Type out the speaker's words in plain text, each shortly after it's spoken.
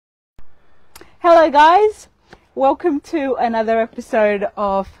Hello guys, welcome to another episode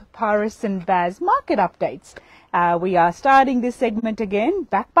of Paris and Baz Market Updates. We are starting this segment again,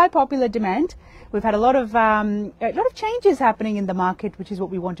 back by popular demand. We've had a lot of changes happening in the market, which is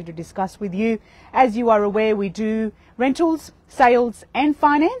what we wanted to discuss with you. As you are aware, we do rentals, sales and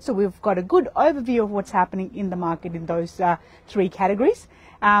finance. So we've got a good overview of what's happening in the market in those three categories.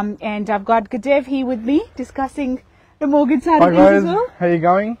 And I've got Gadev here with me discussing the mortgage side of things as well. How you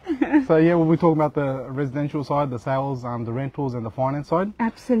going? So yeah, we'll be talking about the residential side, the sales, the rentals and the finance side.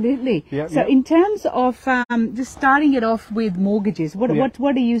 Absolutely. In terms of just starting it off with mortgages, what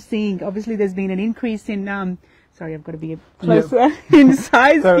are you seeing? Obviously there's been an increase in sorry, I've got to be closer in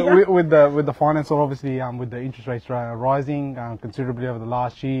size. So with the finance side, obviously with the interest rates rising considerably over the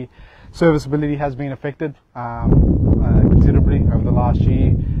last year, serviceability has been affected considerably over the last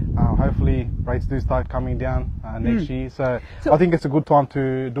year. Hopefully rates do start coming down next year. So I think it's a good time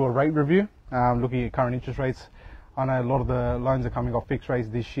to do a rate review, looking at current interest rates. I know a lot of the loans are coming off fixed rates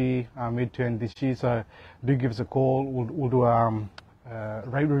this year, mid to end this year, so do give us a call. We'll do a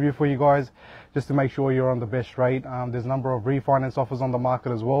rate review for you guys just to make sure you're on the best rate. There's a number of refinance offers on the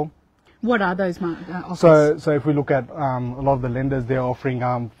market as well. What are those offers? So if we look at a lot of the lenders, they're offering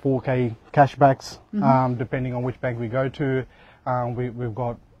 4K cashbacks, depending on which bank we go to. We've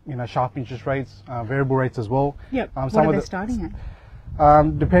got sharp interest rates, variable rates as well. Yep. What are they starting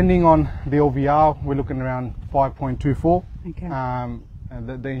at? Depending on the LVR, we're looking around 5.24. Okay.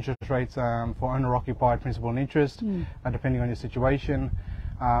 The interest rates for owner-occupied principal and interest, depending on your situation.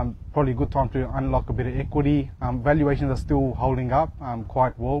 Probably a good time to unlock a bit of equity. Valuations are still holding up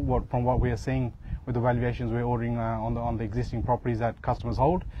quite well from what we are seeing with the valuations we're ordering on the existing properties that customers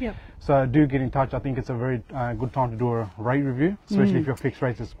hold. Yep. So do get in touch. I think it's a very good time to do a rate review, especially if your fixed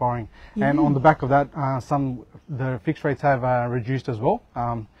rates are expiring. Yeah. And on the back of that, the fixed rates have reduced as well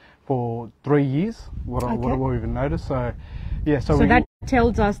for 3 years. What we've noticed. So yeah. So that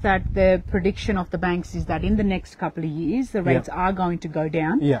tells us that the prediction of the banks is that in the next couple of years the rates are going to go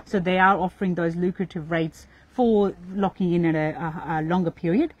down. Yeah. So they are offering those lucrative rates for locking in at a longer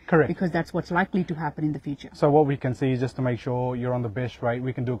period. Correct. Because that's what's likely to happen in the future. So what we can see is just to make sure you're on the best rate,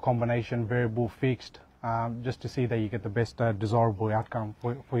 we can do a combination variable fixed, just to see that you get the best desirable outcome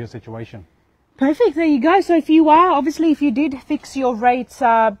for your situation. Perfect. There you go. So if you did fix your rates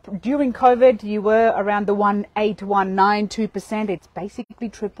during COVID, you were around the 1.8, 1.9, 2%. It's basically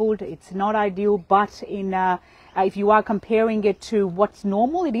tripled. It's not ideal, but if you are comparing it to what's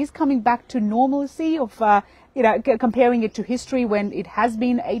normal, it is coming back to normalcy of comparing it to history when it has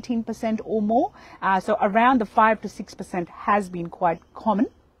been 18% or more. So around the 5 to 6% has been quite common.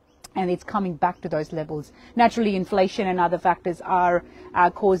 And it's coming back to those levels. Naturally, inflation and other factors are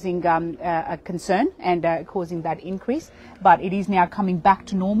causing a concern and causing that increase, but it is now coming back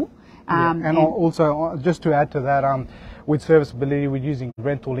to normal. And also, just to add to that, with serviceability, we're using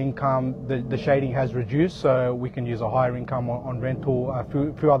rental income. The shading has reduced, so we can use a higher income on rental. A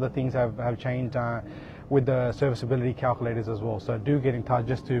few other things have changed with the serviceability calculators as well. So do get in touch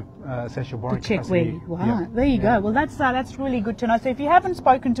just to assess your borrowing capacity. There you go. Well, that's really good to know. So if you haven't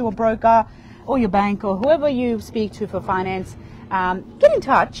spoken to a broker or your bank or whoever you speak to for finance, get in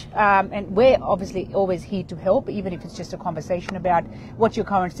touch, and we're obviously always here to help, even if it's just a conversation about what your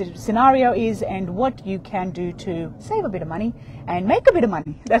current scenario is and what you can do to save a bit of money and make a bit of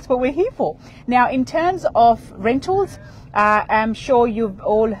money. That's what we're here for. Now, in terms of rentals, I'm sure you've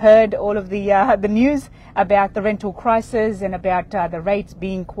all heard all of the news about the rental crisis and about the rates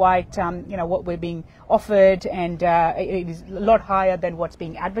being quite, what we're being offered, and it is a lot higher than what's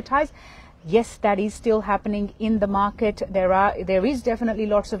being advertised. Yes, that is still happening in the market. There is definitely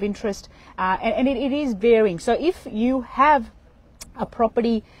lots of interest, and it is varying. So if you have a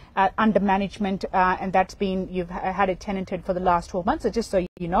property under management and you've had it tenanted for the last 12 months, so just so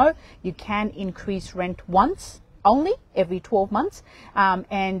you know, you can increase rent once only every 12 months.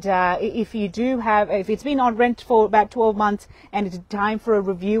 If it's been on rent for about 12 months and it's time for a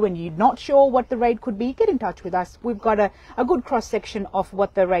review and you're not sure what the rate could be, get in touch with us. We've got a good cross section of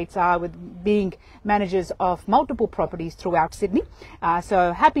what the rates are, with being managers of multiple properties throughout Sydney.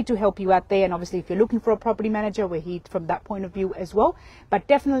 So happy to help you out there. And obviously if you're looking for a property manager, we're here from that point of view as well. But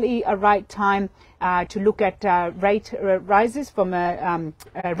definitely a right time to look at rate rises from a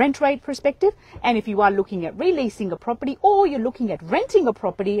rent rate perspective. And if you are looking at releasing a property, or you're looking at renting a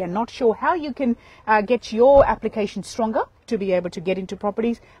property and not sure how you can get your application stronger to be able to get into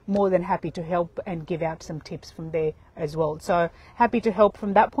properties, more than happy to help and give out some tips from there as well. So happy to help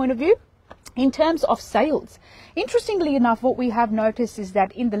from that point of view. In terms of sales, interestingly enough, what we have noticed is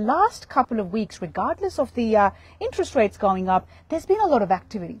that in the last couple of weeks, regardless of the interest rates going up, there's been a lot of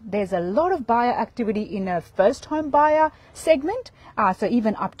activity. There's a lot of buyer activity in a first home buyer segment. So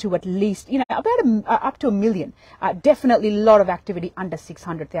even up to at least, about up to 1 million. Definitely a lot of activity under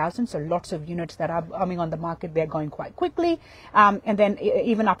 600,000. So lots of units that are coming on the market. They're going quite quickly. And then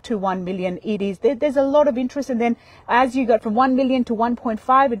even up to 1 million, there's a lot of interest. And then as you go from 1 million to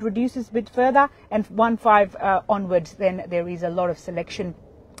 1.5, it reduces a bit further, and 1.5 onwards, then there is a lot of selection.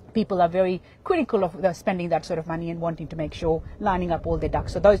 People are very critical of spending that sort of money and wanting to make sure lining up all their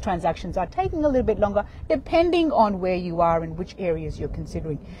ducks. So those transactions are taking a little bit longer depending on where you are and which areas you're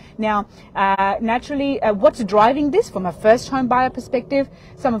considering. Now, naturally, what's driving this from a first home buyer perspective?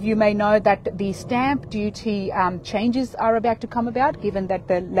 Some of you may know that the stamp duty changes are about to come about, given that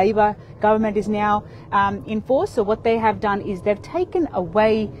the Labor government is now in force. So what they have done is they've taken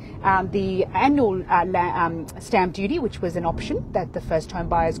away the annual stamp duty, which was an option that the first home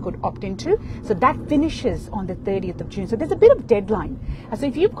buyers could opt into. So that finishes on the 30th of June. So there's a bit of deadline. So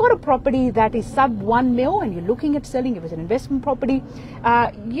if you've got a property that is sub 1 mil and you're looking at selling, if it's an investment property,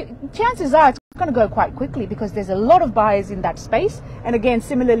 chances are it's going to go quite quickly because there's a lot of buyers in that space. And again,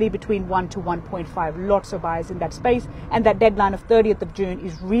 similarly between 1 to 1.5, lots of buyers in that space. And that deadline of 30th of June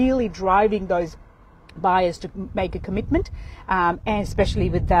is really driving those buyers to make a commitment, and especially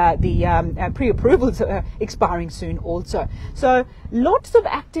with the pre-approvals expiring soon also. So lots of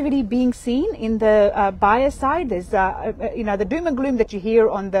activity being seen in the buyer side. There's the doom and gloom that you hear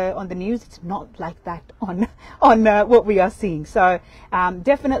on the news. It's not like that on what we are seeing. So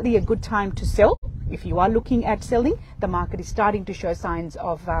definitely a good time to sell. If you are looking at selling, the market is starting to show signs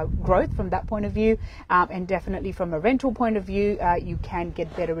of growth from that point of view, and definitely from a rental point of view, you can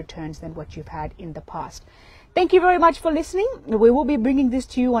get better returns than what you've had in the past. Thank you very much for listening. We will be bringing this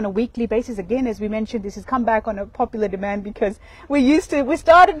to you on a weekly basis. Again, as we mentioned, this has come back on a popular demand because we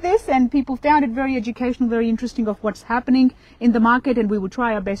started this and people found it very educational, very interesting of what's happening in the market, and we will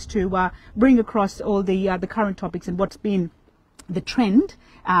try our best to bring across all the current topics and what's been the trend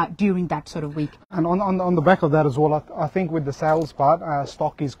during that sort of week. And on the back of that as well, I think with the sales part,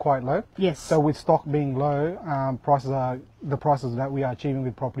 stock is quite low. Yes. So with stock being low, the prices that we are achieving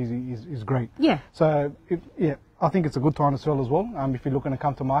with properties is great. Yeah. So I think it's a good time to sell as well. If you're looking to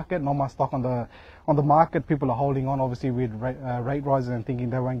come to market, not much stock on the market. People are holding on, obviously, with rate rises and thinking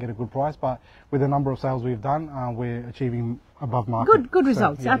they won't get a good price. But with the number of sales we've done, we're achieving above market. Good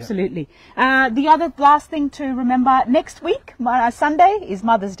results, absolutely. The other last thing to remember, next week, Sunday, is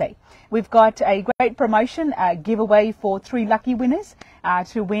Mother's Day. We've got a great promotion, giveaway for 3 lucky winners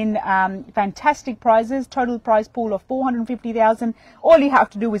to win fantastic prizes, total prize pool of $450,000. All you have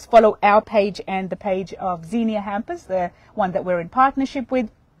to do is follow our page and the page of Xenia Hampers, the one that we're in partnership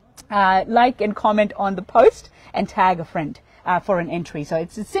with. Like and comment on the post and tag a friend for an entry. So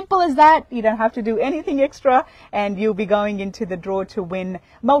it's as simple as that. You don't have to do anything extra, and you'll be going into the draw to win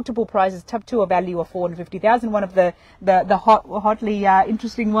multiple prizes up to a value of $450,000. One of the hotly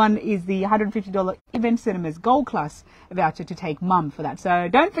interesting one is the $150 Event Cinemas Gold Class voucher to take mum for that. So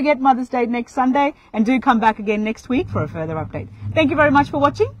don't forget Mother's Day next Sunday, and do come back again next week for a further update. Thank you very much for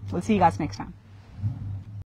watching. We'll see you guys next time.